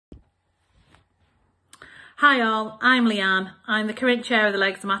Hi all, I'm Leanne. I'm the current chair of the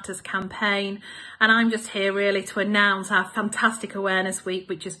Legs Matters campaign, and I'm just here really to announce our fantastic awareness week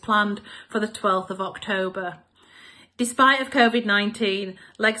which is planned for the 12th of October. Despite of COVID-19,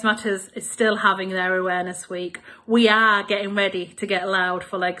 Legs Matters is still having their awareness week. We are getting ready to get loud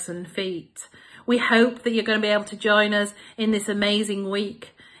for legs and feet. We hope that you're going to be able to join us in this amazing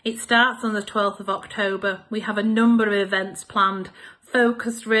week. It starts on the 12th of October. We have a number of events planned,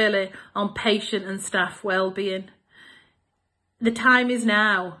 focused really on patient and staff wellbeing. The time is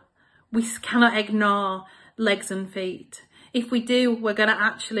now. We cannot ignore legs and feet. If we do, we're going to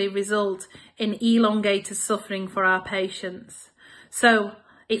actually result in elongated suffering for our patients. So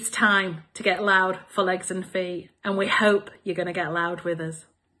it's time to get loud for legs and feet, and we hope you're going to get loud with us.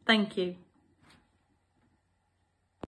 Thank you.